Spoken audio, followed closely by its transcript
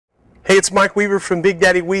Hey, it's Mike Weaver from Big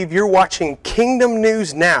Daddy Weave. You're watching Kingdom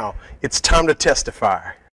News Now. It's time to testify.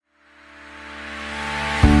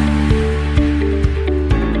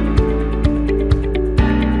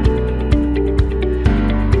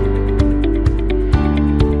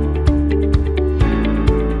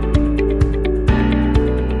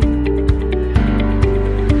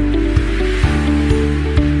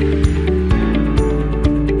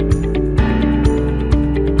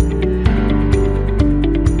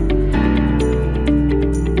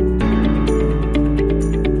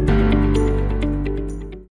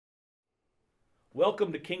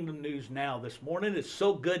 Welcome to Kingdom News Now this morning. It's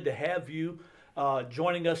so good to have you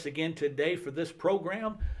joining us again today for this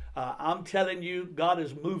program. I'm telling you, God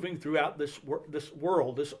is moving throughout this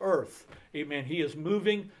world, this earth. Amen. He is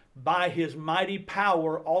moving by His mighty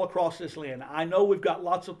power all across this land. I know we've got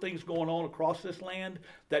lots of things going on across this land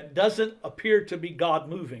that doesn't appear to be God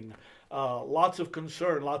moving. Lots of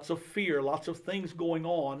concern, lots of fear, lots of things going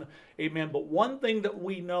on. Amen. But one thing that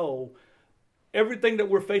we know, everything that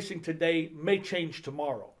we're facing today may change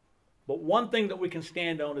tomorrow. But one thing that we can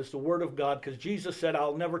stand on is the Word of God, because Jesus said,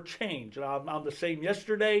 I'll never change. And I'm the same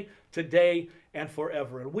yesterday, today, and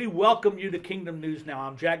forever. And we welcome you to Kingdom News Now.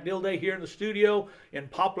 I'm Jack Dilday here in the studio in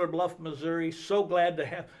Poplar Bluff, Missouri. So glad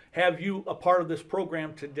to have you a part of this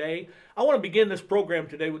program today. I want to begin this program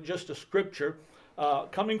today with just a scripture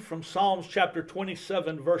coming from Psalms chapter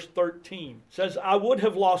 27, verse 13. It says, I would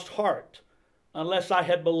have lost heart unless I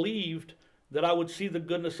had believed that I would see the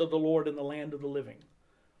goodness of the Lord in the land of the living.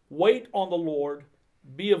 Wait on the Lord,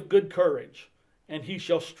 be of good courage, and He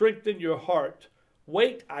shall strengthen your heart.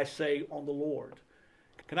 Wait, I say, on the Lord.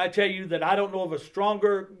 Can I tell you that I don't know of a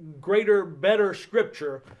stronger, greater, better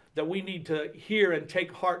scripture that we need to hear and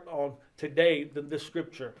take heart on today than this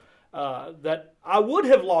scripture. That I would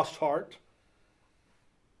have lost heart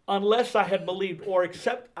unless I had believed, or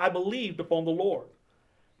except I believed upon the Lord,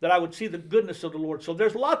 that I would see the goodness of the Lord. So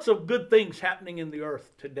there's lots of good things happening in the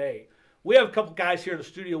earth today. We have a couple guys here in the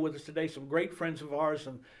studio with us today, some great friends of ours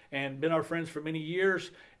and been our friends for many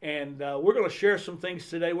years. And we're going to share some things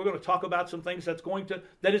today. We're going to talk about some things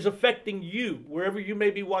that is affecting you, wherever you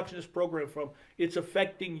may be watching this program from. It's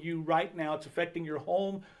affecting you right now. It's affecting your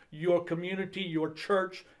home, your community, your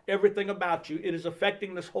church, everything about you. It is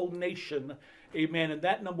affecting this whole nation. Amen. And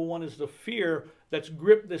that, number one, is the fear that's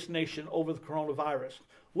gripped this nation over the coronavirus.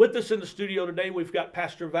 With us in the studio today, we've got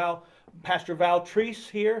Pastor Val Treece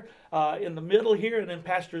here in the middle here, and then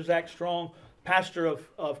Pastor Zack Strong, pastor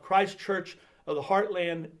of Christ Church of the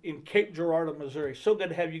Heartland in Cape Girardeau, Missouri. So good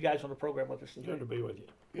to have you guys on the program with us today. Good to be with you.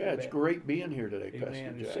 Yeah, it's great being here today,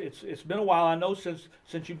 Amen. Pastor Jack. It's been a while, I know, since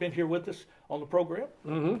you've been here with us on the program.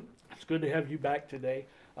 Mm-hmm. It's good to have you back today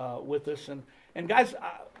with us. And guys,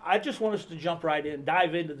 I just want us to jump right in,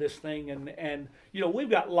 dive into this thing, and you know, we've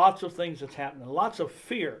got lots of things that's happening, lots of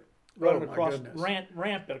fear running across,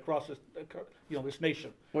 rampant across this, this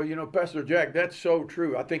nation. Well, you know, Pastor Jack, that's so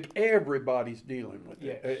true. I think everybody's dealing with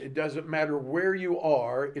it. Yes. It doesn't matter where you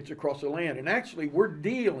are, it's across the land. And actually, we're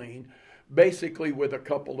dealing basically with a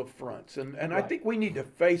couple of fronts. And I Right. think we need to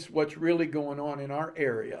face what's really going on in our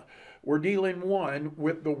area. We're dealing, one,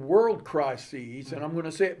 with the world crises, and I'm going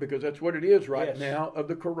to say it because that's what it is right Yes. now, of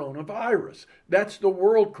the coronavirus. That's the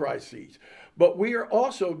world crises. But we are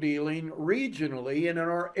also dealing regionally, and in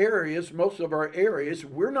our areas, most of our areas,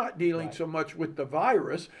 we're not dealing Right. so much with the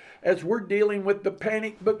virus as we're dealing with the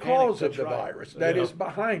panic because of that's the right. virus that Yeah. is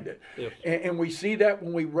behind it. Yes. And we see that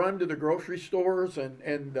when we run to the grocery stores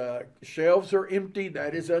and shelves are empty.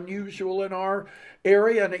 That is unusual in our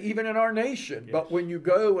area and even in our nation. Yes. But when you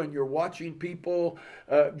go and you're watching people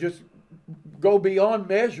just go beyond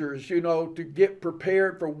measures, to get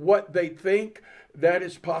prepared for what they think that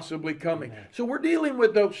is possibly coming. Amen. So we're dealing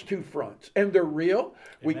with those two fronts, and they're real.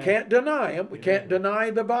 We Amen. can't deny them. We Amen. can't deny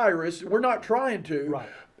the virus. We're not trying to.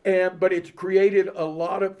 Right. But it's created a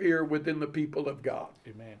lot of fear within the people of God.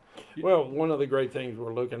 Amen. Well, one of the great things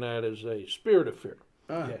we're looking at is a spirit of fear.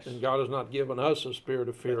 Yes. And God has not given us a spirit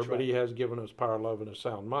of fear, That's but right. He has given us power, love, and a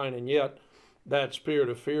sound mind. And yet, that spirit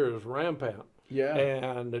of fear is rampant. Yeah.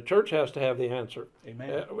 And the church has to have the answer.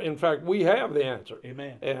 Amen. In fact, we have the answer.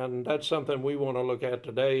 Amen. And that's something we want to look at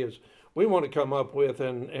today is we want to come up with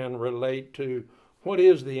and relate to what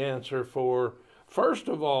is the answer for, first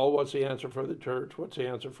of all, what's the answer for the church? What's the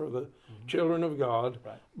answer for the children of God?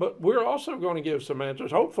 Right. But we're also going to give some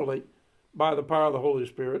answers, hopefully, by the power of the Holy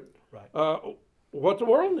Spirit, Right. what the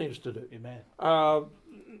world needs to do. Amen.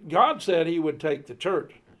 God said He would take the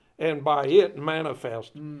church and by it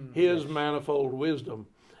manifest His yes. manifold wisdom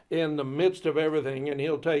in the midst of everything, and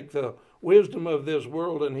He'll take the wisdom of this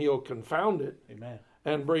world and He'll confound it. Amen.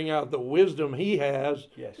 and bring out the wisdom he has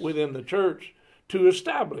Yes. within the church to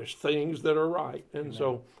establish things that are right. And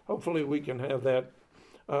so hopefully we can have that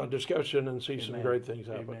discussion and see some great things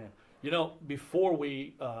happen. Amen. You know, before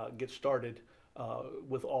we get started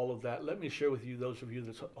with all of that, let me share with you, those of you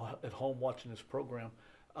that's at home watching this program,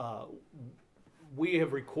 we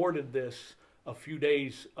have recorded this a few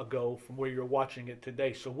days ago from where you're watching it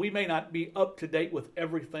today. So we may not be up to date with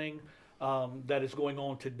everything that is going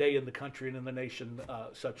on today in the country and in the nation,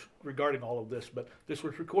 such regarding all of this, but this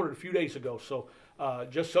was recorded a few days ago. So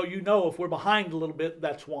just so you know, if we're behind a little bit,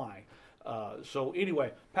 that's why. So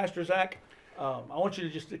anyway, Pastor Zack, I want you to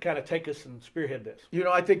just kind of take us and spearhead this. You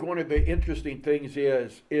know, I think one of the interesting things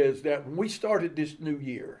is that when we started this new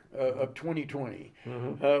year of 2020,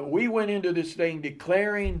 we went into this thing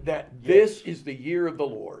declaring that this is the year of the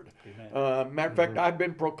Lord. Matter of fact, I've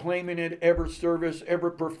been proclaiming it every service,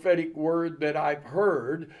 every prophetic word that I've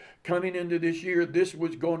heard coming into this year. This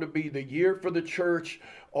was going to be the year for the church.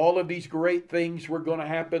 All of these great things were going to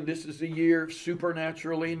happen. This is the year of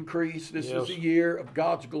supernatural increase. This is the year of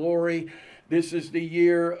God's glory. This is the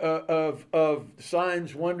year of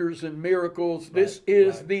signs, wonders, and miracles. This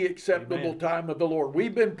is the acceptable time of the Lord.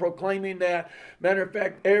 We've been proclaiming that. Matter of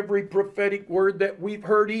fact, every prophetic word that we've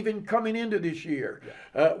heard even coming into this year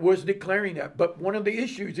was declaring that. But one of the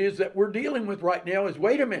issues is that we're dealing with right now is,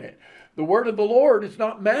 wait a minute, the word of the Lord is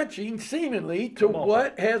not matching seemingly to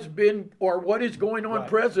what has been or what is going on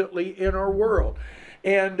presently in our world.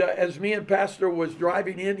 And as me and Pastor was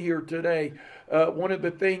driving in here today, one of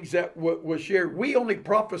the things that was shared, we only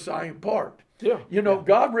prophesy in part. You know,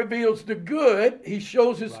 God reveals the good, he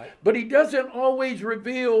shows us, but he doesn't always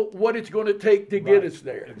reveal what it's going to take to get us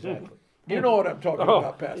there. Exactly. You know what I'm talking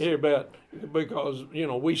about, Pastor. You bet. Because, you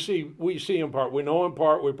know, we see in part, we know in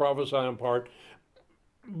part, we prophesy in part,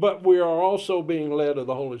 but we are also being led of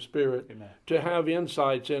the Holy Spirit to have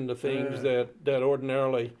insights into things that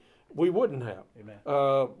ordinarily we wouldn't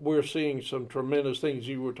have. We're seeing some tremendous things.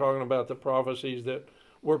 You were talking about the prophecies that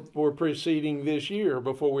were preceding this year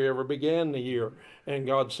before we ever began the year, and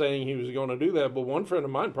God saying he was going to do that. But one friend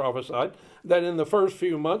of mine prophesied that in the first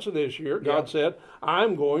few months of this year, God said,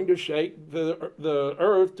 I'm going to shake the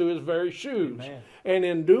earth to his very shoes. And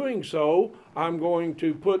in doing so, I'm going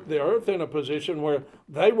to put the earth in a position where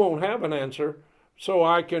they won't have an answer, so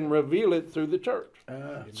I can reveal it through the church.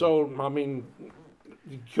 So, I mean,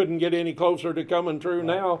 you couldn't get any closer to coming true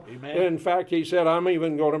now. In fact, he said, I'm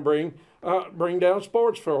even going to bring down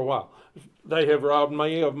sports for a while. They have robbed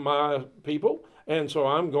me of my people, and so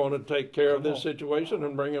I'm going to take care of this situation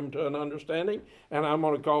and bring them to an understanding, and I'm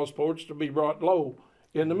going to cause sports to be brought low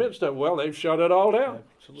in the midst of it. Well, they've shut it all down.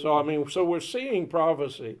 So, I mean, so we're seeing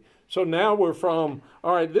prophecy. So now we're from,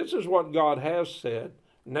 all right, this is what God has said.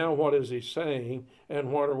 Now what is he saying,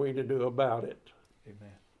 and what are we to do about it?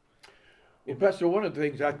 Amen. Well, Pastor, one of the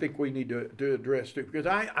things I think we need to address too, because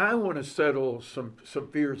I want to settle some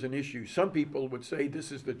fears and issues. Some people would say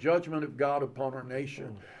this is the judgment of God upon our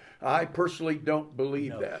nation. I personally don't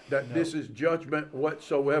believe that this is judgment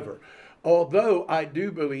whatsoever. Although I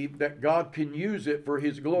do believe that God can use it for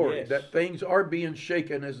his glory, that things are being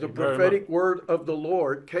shaken as the prophetic word of the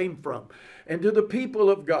Lord came from. And to the people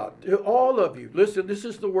of God, to all of you, listen, this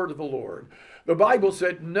is the word of the Lord. The Bible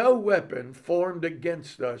said, no weapon formed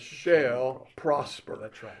against us shall prosper.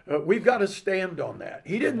 That's right. We've got to stand on that.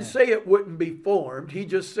 He didn't say it wouldn't be formed. He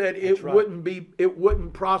just said it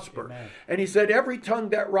wouldn't prosper. Amen. And he said, every tongue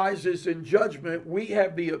that rises in judgment, we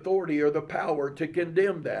have the authority or the power to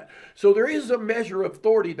condemn that. So there is a measure of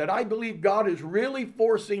authority that I believe God is really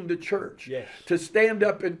forcing the church to stand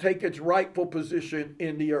up and take its rightful position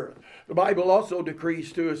in the earth. The Bible also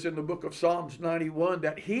decrees to us in the book of Psalms 91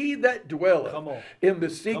 that he that dwelleth in the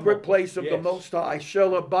secret place of the Most High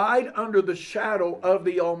shall abide under the shadow of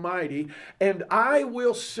the Almighty. And I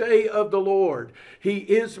will say of the Lord, he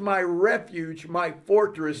is my refuge, my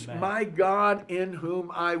fortress, my God in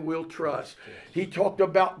whom I will trust. He talked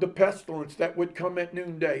about the pestilence that would come at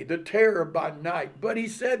noonday, the terror by night. But he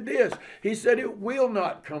said this, he said it will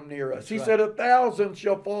not come near us. He said 1,000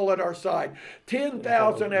 shall fall at our side,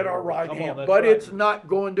 10,000 at our right hand, but it's not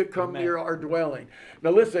going to come near our dwelling.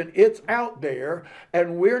 Now listen, it's out there,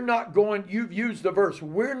 and we're not going, you've used the verse,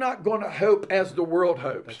 we're not going to hope as the world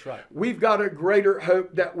hopes. That's right. We've got a greater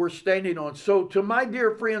hope that we're standing on. So to my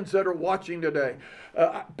dear friends that are watching today,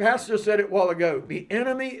 Pastor said it a while ago, the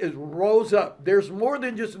enemy is rose up. There's more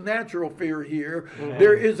than just natural fear here.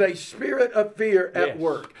 There is a spirit of fear at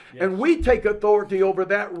work. And we take authority over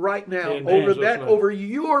that right now, over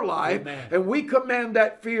your life, and we command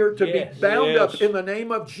that fear to be bound up in the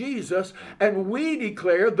name of Jesus, and we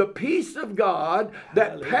declare the peace of of God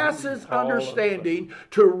that passes understanding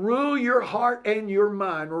to rule your heart and your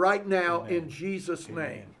mind right now in Jesus'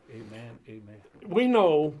 name. Amen. Amen. We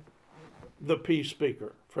know the peace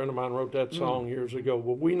speaker. A friend of mine wrote that song years ago.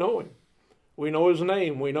 Well, we know him. We know his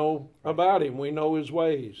name. We know about him. We know his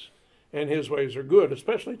ways. And his ways are good,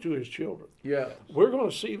 especially to his children. Yeah. We're going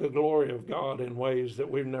to see the glory of God in ways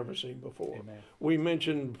that we've never seen before. Amen. We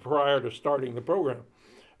mentioned prior to starting the program,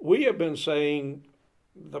 we have been saying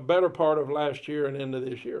the better part of last year and into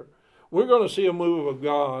this year, we're going to see a move of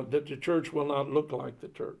God that the church will not look like the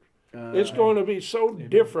church. It's going to be so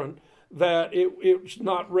different that it's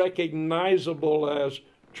not recognizable as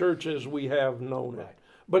church as we have known it.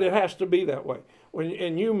 But it has to be that way.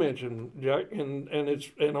 And you mentioned, Jack, and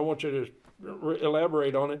I want you to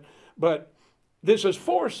elaborate on it, but this is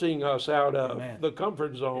forcing us out of the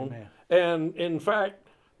comfort zone. And in fact,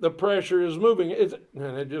 the pressure is moving.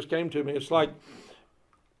 And it just came to me. It's like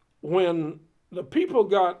when the people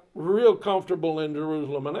got real comfortable in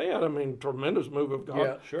Jerusalem, and they had, tremendous move of God.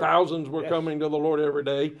 Yeah, sure. Thousands were coming to the Lord every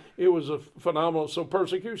day. It was a phenomenal. So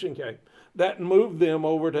persecution came. That moved them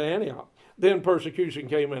over to Antioch. Then persecution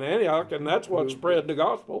came in Antioch, and that's what spread the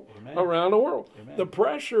gospel around the world. The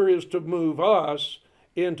pressure is to move us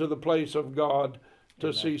into the place of God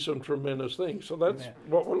to see some tremendous things. So that's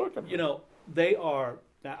what we're looking at. You know, they are,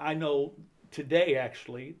 I know today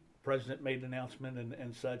actually, the President made an announcement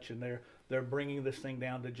and such, and they're bringing this thing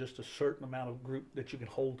down to just a certain amount of group that you can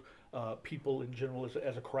hold people in general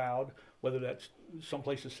as a crowd, whether that's, some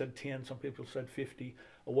places said 10, some people said 50,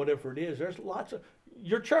 or whatever it is. There's lots of,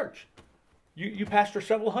 your church. You pastor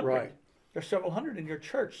several hundred. Right. There's several hundred in your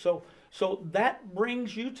church. So that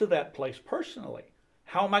brings you to that place personally.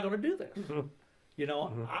 How am I going to do this? You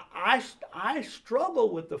know, I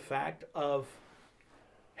struggle with the fact of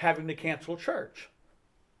having to cancel church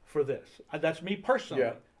for this. That's me personally.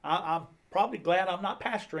 Yeah. I'm probably glad I'm not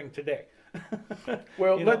pastoring today.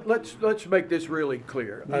 Well, You know? let's make this really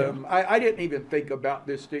clear. I didn't even think about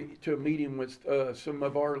this to a meeting with some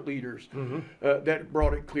of our leaders that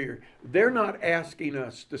brought it clear. They're not asking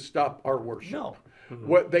us to stop our worship. No.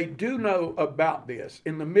 What they do know about this,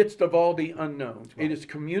 in the midst of all the unknowns, it is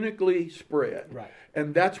communically spread. Right.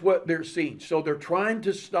 And that's what they're seeing. So they're trying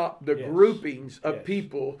to stop the groupings of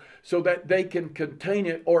people so that they can contain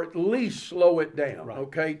it or at least slow it down,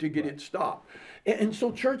 okay, to get it stopped. And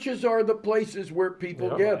so churches are the places where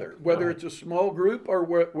people gather, whether it's a small group or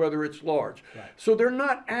whether it's large. So they're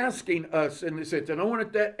not asking us in this sense, and I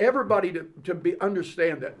want everybody to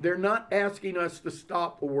understand that. They're not asking us to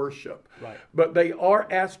stop worship, but they are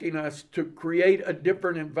asking us to create a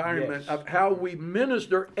different environment of how we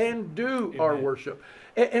minister and do our worship.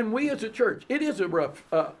 And we as a church, it is a rough,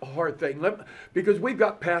 hard thing, because we've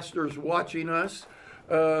got pastors watching us.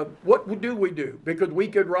 What do we do? Because we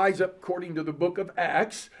could rise up according to the book of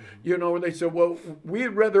Acts, you know, and they said, well, we'd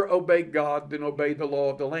rather obey God than obey the law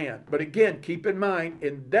of the land. But again, keep in mind,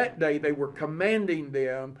 in that day, they were commanding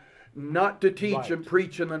them not to teach and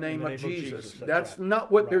preach in the name of Jesus. That's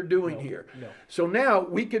not what they're doing here. No. So now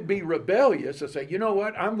we could be rebellious and say, you know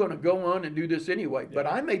what, I'm going to go on and do this anyway. But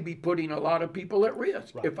I may be putting a lot of people at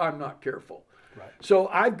risk if I'm not careful. So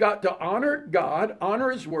I've got to honor God, honor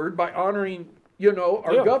His word by honoring, you know,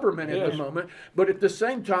 our government at the moment, but at the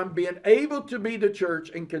same time being able to be the church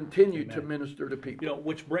and continue to minister to people. You know,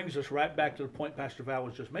 which brings us right back to the point Pastor Val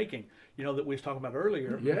was just making, you know, that we was talking about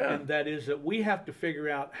earlier, and that is that we have to figure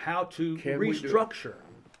out how to restructure.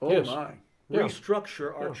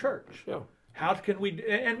 Restructure our church. How can we,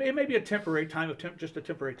 and it may be a temporary time, just a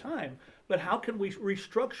temporary time, but how can we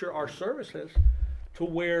restructure our services to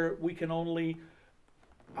where we can only,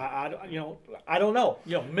 I don't know,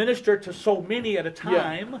 minister to so many at a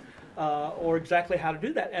time, or exactly how to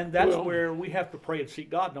do that. And that's where we have to pray and seek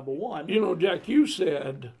God, number one. You know, Jack, you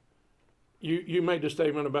said, you made the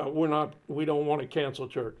statement about we don't want to cancel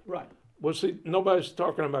church. Right. Well, see, nobody's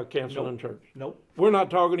talking about canceling church. Nope. We're not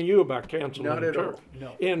talking to you about canceling church. All.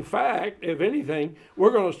 No. In fact, if anything,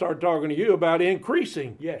 we're going to start talking to you about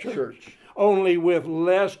increasing church. Only with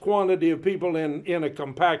less quantity of people in a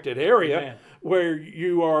compacted area where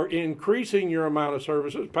you are increasing your amount of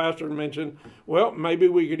services. Pastor mentioned, well, maybe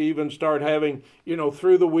we could even start having,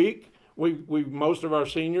 through the week. We most of our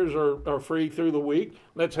seniors are free through the week.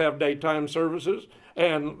 Let's have daytime services.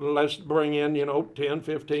 and let's bring in, 10,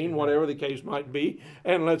 15, whatever the case might be,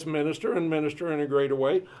 and let's minister and minister in a greater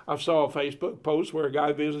way. I saw a Facebook post where a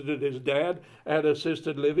guy visited his dad at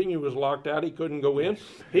assisted living. He was locked out. He couldn't go in.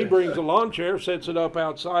 He brings a lawn chair, sets it up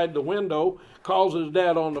outside the window, calls his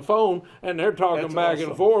dad on the phone, and they're talking That's back awesome.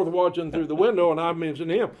 and forth, watching through the window, and I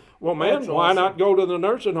mentioned him. Well, man, That's why awesome. not go to the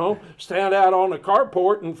nursing home, stand out on the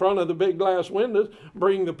carport in front of the big glass windows,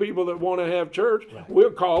 bring the people that want to have church. Right.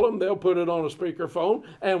 We'll call them. They'll put it on a speakerphone,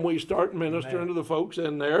 and we start ministering to the folks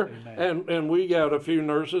in there. And we got a few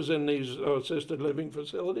nurses in these assisted living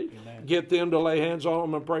facilities. Get them to lay hands on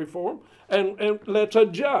them and pray for them. And let's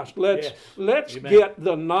adjust. Let's get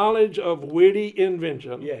the knowledge of witty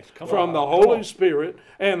invention from the Holy Spirit,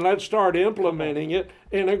 and let's start implementing it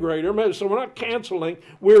in a greater measure. So we're not canceling,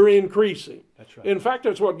 we're increasing. That's right. In fact,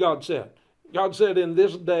 that's what God said. God said in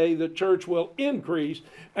this day the church will increase,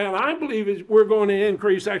 and I believe we're going to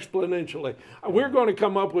increase exponentially. We're going to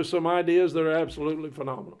come up with some ideas that are absolutely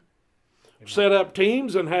phenomenal. Set up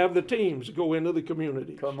teams and have the teams go into the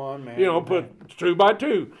community. Come on, man. Put 2 by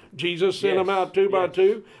 2. Jesus sent them out 2 by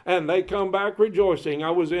 2, and they come back rejoicing. I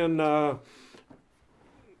was in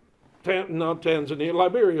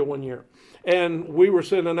Liberia one year, and we were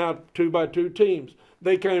sending out 2 by 2 teams.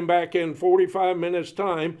 They came back in 45 minutes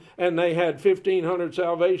time, and they had 1,500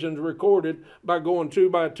 salvations recorded by going 2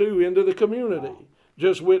 by 2 into the community,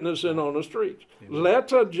 just witnessing on the streets. Amen.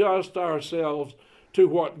 Let's adjust ourselves to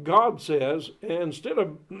what God says, instead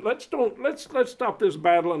of let's stop this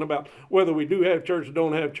battling about whether we do have church or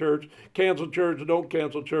don't have church, cancel church or don't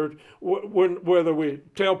cancel church, whether we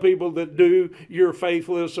tell people that do you're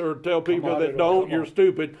faithless or tell people that don't you're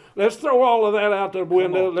stupid. Let's throw all of that out the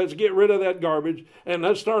window. Let's get rid of that garbage, and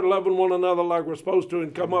let's start loving one another like we're supposed to,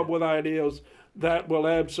 and come up with ideas that will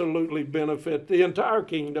absolutely benefit the entire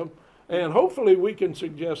kingdom. And hopefully we can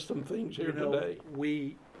suggest some things here today.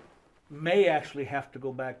 We may actually have to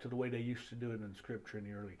go back to the way they used to do it in Scripture in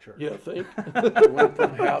the early church. Yeah, I think. We went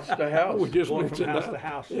from house to house. We just going went from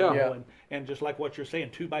house to house. And just like what you're saying,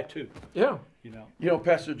 2 by 2. Yeah.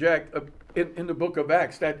 Pastor Jack, in the book of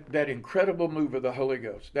Acts, that incredible move of the Holy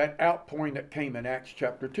Ghost, that outpouring that came in Acts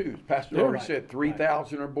chapter 2. Pastor already said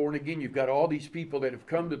 3,000 are born again. You've got all these people that have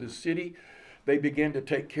come to the city. They begin to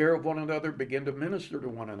take care of one another, begin to minister to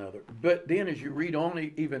one another. But then as you read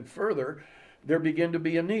on even further, there began to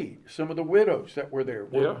be a need. Some of the widows that were there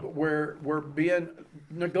were being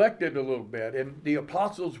neglected a little bit, and the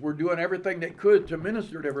apostles were doing everything they could to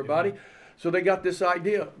minister to everybody. Amen. So they got this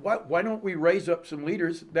idea, why don't we raise up some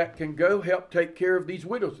leaders that can go help take care of these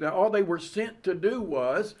widows? Now, all they were sent to do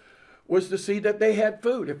was to see that they had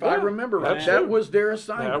food. If I remember right, that was their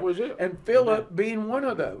assignment. That was it. And Philip being one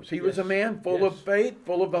of those. He was a man full of faith,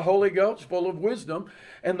 full of the Holy Ghost, full of wisdom.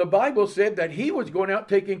 And the Bible said that he was going out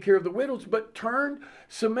taking care of the widows, but turned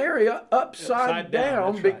Samaria upside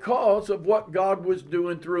down because of what God was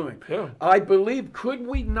doing through him. Yeah. I believe, could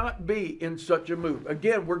we not be in such a move?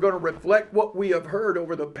 Again, we're going to reflect what we have heard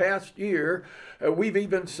over the past year. We've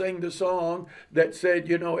even sang the song that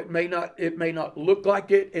said, it may not look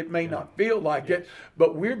like it, it may not feel like it,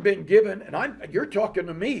 but we've been given, and you're talking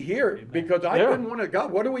to me here because I've been one of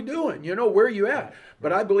God. What are we doing? Where are you at?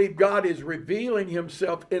 But I believe God is revealing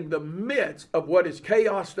himself in the midst of what is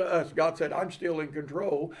chaos to us. God said, I'm still in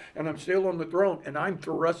control, and I'm still on the throne, and I'm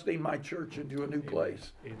thrusting my church into a new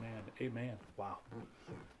place. Amen. Wow.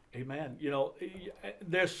 Amen.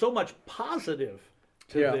 There's so much positive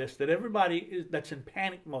to this that everybody that's in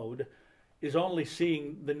panic mode is only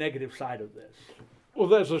seeing the negative side of this. Well,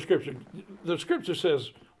 that's the Scripture. The Scripture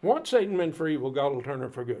says, what Satan meant for evil, God will turn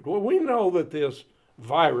it for good. Well, we know that this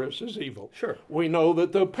virus is evil. Sure. We know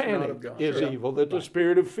that the panic is evil, that the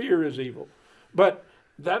spirit of fear is evil. But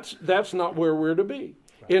that's not where we're to be.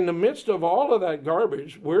 Right. In the midst of all of that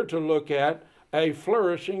garbage, we're to look at a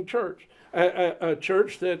flourishing church, a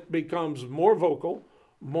church that becomes more vocal,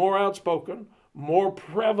 more outspoken, more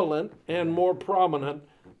prevalent, and more prominent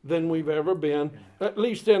than we've ever been, at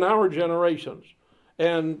least in our generations.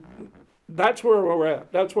 And that's where we're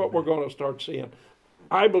at. That's what we're going to start seeing.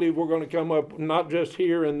 I believe we're going to come up, not just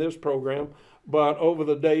here in this program, but over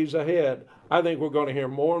the days ahead. I think we're going to hear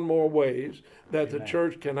more and more ways that the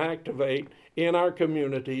church can activate in our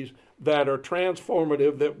communities that are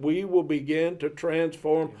transformative, that we will begin to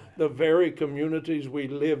transform the very communities we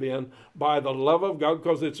live in by the love of God,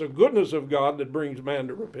 because it's the goodness of God that brings man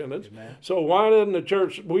to repentance. Amen. So why doesn't the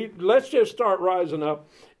church, let's just start rising up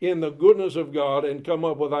in the goodness of God and come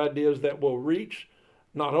up with ideas that will reach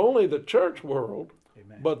not only the church world,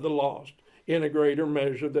 but the lost in a greater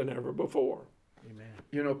measure than ever before.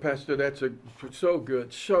 Amen. Pastor, that's so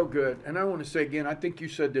good, so good. And I want to say again, I think you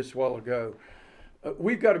said this a while ago,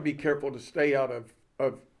 we've got to be careful to stay out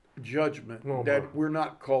of judgment that we're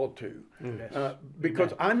not called to.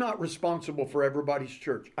 Because I'm not responsible for everybody's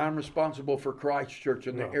church. I'm responsible for Christ's church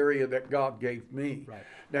in the area that God gave me. Right.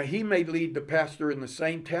 Now, he may lead the pastor in the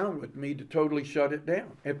same town with me to totally shut it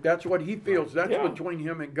down. If that's what he feels, that's between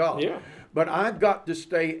him and God. Yeah. But I've got to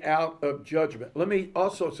stay out of judgment. Let me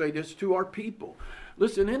also say this to our people.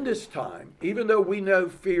 Listen, in this time, even though we know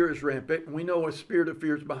fear is rampant and we know a spirit of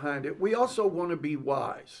fear is behind it, we also want to be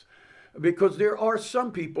wise. Because there are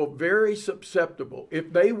some people very susceptible.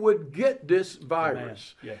 If they would get this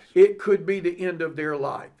virus, it could be the end of their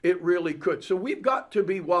life. It really could. So we've got to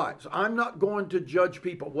be wise. I'm not going to judge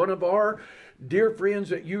people. One of our dear friends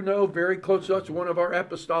that you know, very close to us, one of our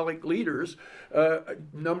apostolic leaders, a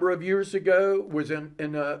number of years ago, was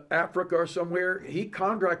in Africa or somewhere. He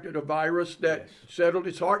contracted a virus that settled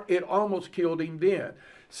his heart. It almost killed him then.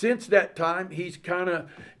 Since that time,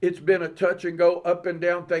 it's been a touch and go up and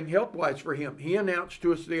down thing health-wise for him. He announced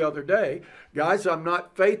to us the other day, guys, I'm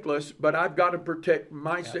not faithless, but I've got to protect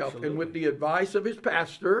myself. Absolutely. And with the advice of his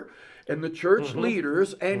pastor and the church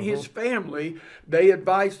leaders and his family, they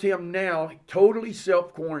advised him now totally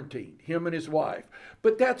self-quarantine, him and his wife.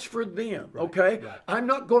 But that's for them, okay? Right. I'm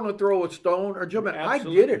not going to throw a stone or jump in. I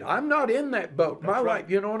get it. I'm not in that boat. My life,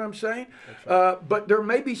 you know what I'm saying? But there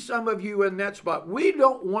may be some of you in that spot. We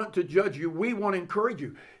don't want to judge you. We want to encourage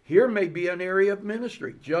you. Here may be an area of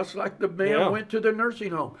ministry, just like the man went to the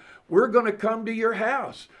nursing home. We're going to come to your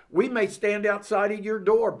house. We may stand outside of your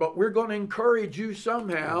door, but we're going to encourage you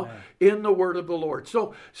somehow in the word of the Lord.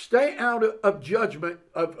 So stay out of judgment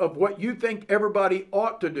of what you think everybody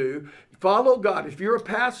ought to do. Follow God. If you're a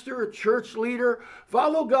pastor, a church leader,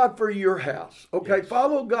 follow God for your house. Okay? Yes.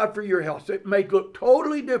 Follow God for your house. It may look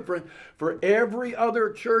totally different for every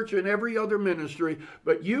other church and every other ministry,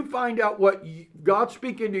 but you find out what God's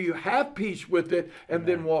speaking to you, have peace with it, and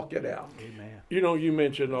then walk it out. Amen. You know, you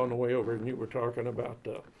mentioned on the way over, and you were talking about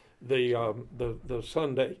the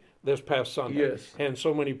Sunday, this past Sunday. Yes. And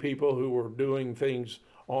so many people who were doing things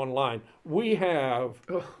online. We have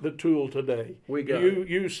the tool today. We got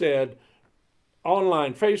You said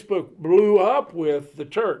online, Facebook blew up with the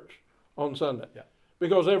church on Sunday. Yeah.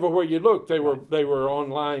 Because everywhere you look, they were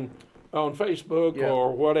online on Facebook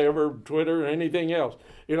or whatever, Twitter, anything else.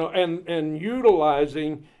 You know, and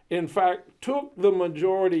utilizing, in fact, took the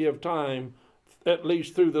majority of time, at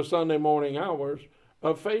least through the Sunday morning hours,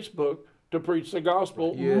 of Facebook to preach the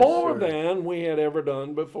gospel more than we had ever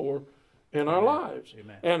done before in our lives.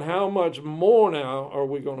 Amen. And how much more now are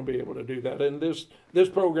we going to be able to do that? And this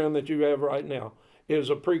program that you have right now is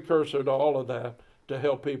a precursor to all of that to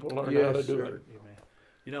help people learn how to do it. Amen.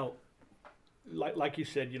 You know, like you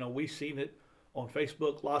said, you know, we've seen it on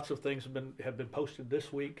Facebook. Lots of things have been posted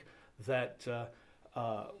this week that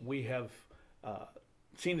we have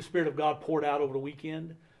seen the Spirit of God poured out over the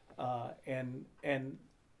weekend, and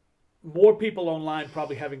more people online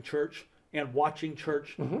probably having church and watching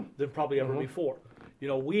church than probably ever before. You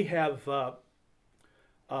know, we have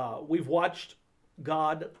we've watched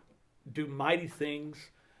God do mighty things.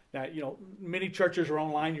 Now, you know, many churches are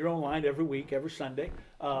online. You're online every week, every Sunday.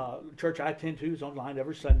 Church I attend to is online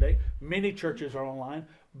every Sunday. Many churches are online,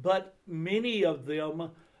 but many of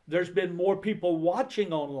them, there's been more people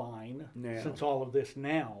watching online since all of this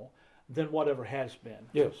now than whatever has been.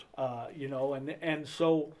 Yes. You know, and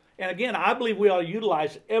so. And again, I believe we ought to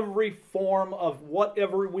utilize every form of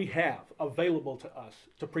whatever we have available to us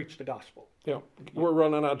to preach the gospel. Yeah, we're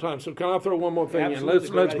running out of time. So can I throw one more thing Absolutely.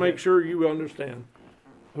 in? Let's make sure you understand,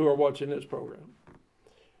 who are watching this program.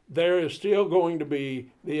 There is still going to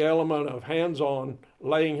be the element of hands-on,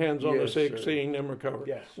 laying hands on the sick, seeing them recover.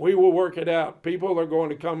 Yes. We will work it out. People are going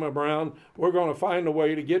to come around. We're going to find a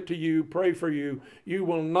way to get to you, pray for you. You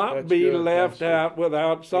will not be left out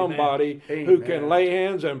without somebody who can lay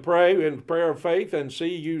hands and pray in prayer of faith and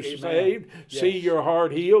see you saved, see your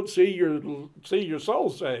heart healed, see your soul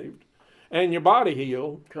saved, and your body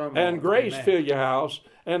healed, and grace fill your house,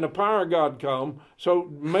 and the power of God come. So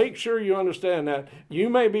make sure you understand that. You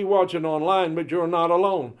may be watching online, but you're not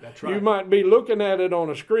alone. That's right. You might be looking at it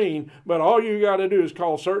on a screen, but all you got to do is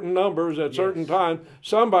call certain numbers at certain times.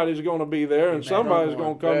 Somebody's going to be there, and somebody's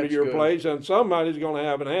going to come to your place, and somebody's going to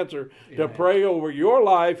have an answer to pray over your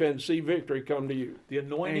life and see victory come to you. The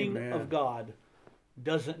anointing of God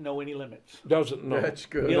doesn't know any limits. Doesn't know. That's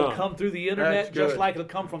good. It'll come through the internet just like it'll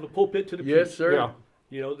come from the pulpit to the pew. Yes, sir. Yeah.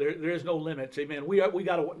 You know, there is no limits. Amen. We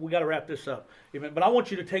got to wrap this up. Amen. But I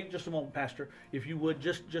want you to take just a moment, Pastor, if you would,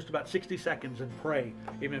 just about 60 seconds and pray.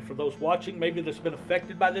 Amen. For those watching, maybe that's been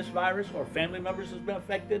affected by this virus, or family members has been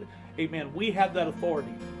affected. Amen. We have that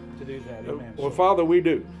authority to do that. Amen. Well, Father, we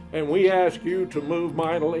do. And we ask you to move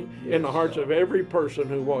mightily in the hearts of every person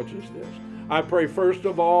who watches this. I pray, first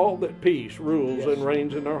of all, that peace rules and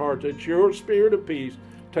reigns in their hearts. That your spirit of peace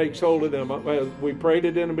takes hold of them. As we prayed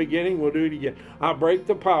it in the beginning, we'll do it again. I break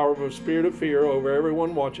the power of a spirit of fear over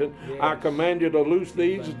everyone watching. I command you to loose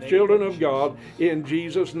these children of God in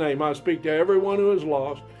Jesus' name. I speak to everyone who is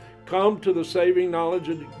lost. Come to the saving knowledge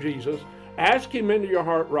of Jesus. Ask him into your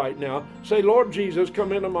heart right now. Say, Lord Jesus,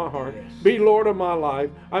 come into my heart. Be Lord of my life.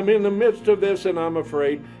 I'm in the midst of this and I'm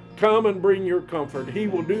afraid. Come and bring your comfort. He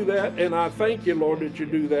will do that, and I thank you, Lord, that you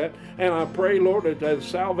do that. And I pray, Lord, that as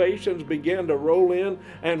salvations begin to roll in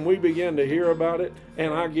and we begin to hear about it,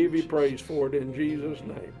 and I give you praise for it in Jesus'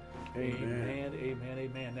 name. Amen, amen,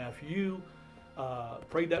 amen. Now, if you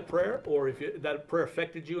prayed that prayer, or if that prayer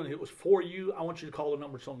affected you and it was for you, I want you to call the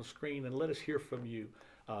numbers on the screen and let us hear from you.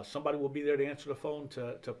 Somebody will be there to answer the phone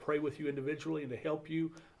to pray with you individually and to help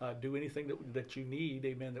you do anything that you need,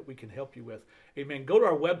 amen, that we can help you with. Amen. Go to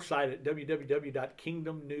our website at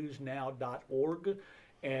www.kingdomnewsnow.org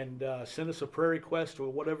and send us a prayer request or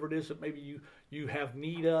whatever it is that maybe you have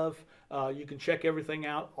need of. You can check everything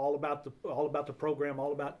out, all about the program,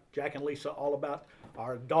 all about Jack and Lisa, all about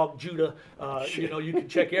our dog Judah. You can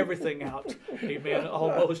check everything out. Amen.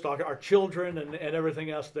 Almost our children and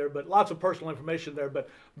everything else there, but lots of personal information there.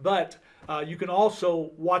 But you can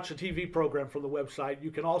also watch the TV program from the website.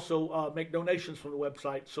 You can also make donations from the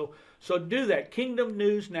website. So do that,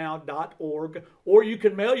 kingdomnewsnow.org, or you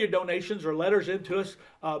can mail your donations or letters into us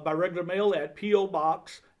by regular mail at P.O.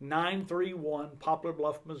 Box 931, Poplar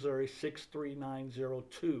Bluff, Missouri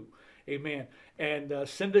 63902. Amen. And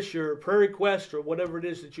send us your prayer request or whatever it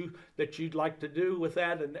is that you'd like to do with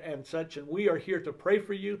that and such. And we are here to pray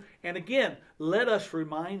for you. And again, let us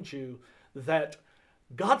remind you that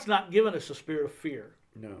God's not given us a spirit of fear.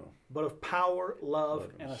 No. But of power, love,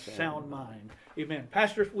 and a sound mind. Amen.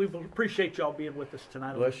 Pastor, we appreciate y'all being with us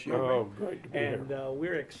tonight. Bless you. Oh, great to be here. And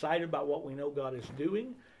we're excited about what we know God is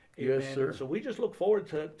doing. Yes, Amen. sir. So we just look forward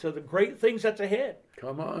to the great things that's ahead.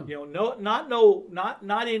 Come on.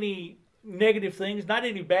 Not any negative things, not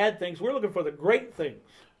any bad things. We're looking for the great things.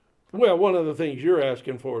 Well, one of the things you're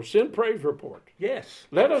asking for, send praise report. Yes.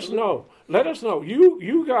 Let us know. Let us know.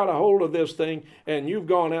 You got a hold of this thing and you've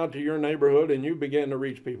gone out to your neighborhood and you began to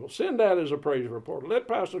reach people. Send that as a praise report. Let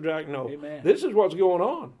Pastor Jack know. Amen. This is what's going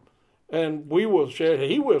on. And we will share it.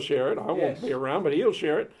 He will share it. I won't be around, but he'll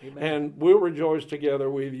share it. Amen. And we'll rejoice together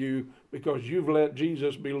with you because you've let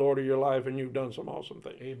Jesus be Lord of your life and you've done some awesome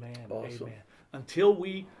things. Amen. Awesome. Amen. Until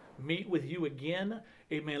we meet with you again,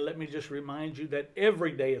 amen, let me just remind you that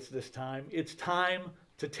every day it's this time. It's time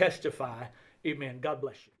to testify. Amen. God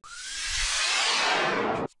bless you.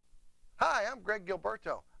 Hi, I'm Greg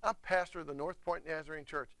Gilberto. I'm pastor of the North Point Nazarene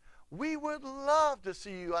Church. We would love to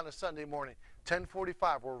see you on a Sunday morning,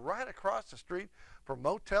 10:45. We're right across the street from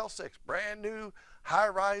Motel 6, brand new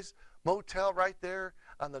high-rise motel right there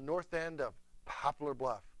on the north end of Poplar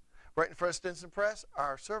Bluff. Right in front of Stinson Press,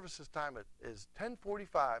 our services time is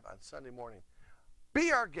 10:45 on Sunday morning.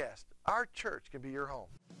 Be our guest. Our church can be your home.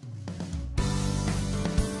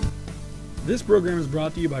 This program is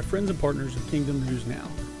brought to you by friends and partners of Kingdom News Now.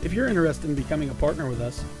 If you're interested in becoming a partner with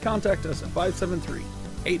us, contact us at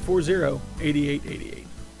 573-840-8888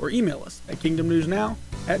 or email us at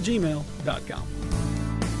kingdomnewsnow@gmail.com.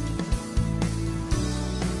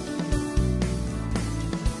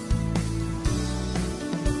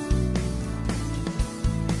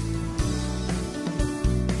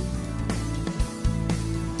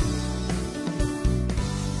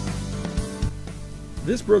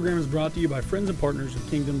 This program is brought to you by friends and partners of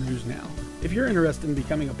Kingdom News Now. If you're interested in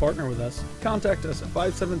becoming a partner with us, contact us at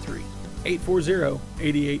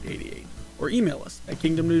 573-840-8888 or email us at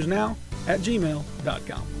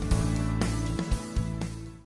kingdomnewsnow@gmail.com.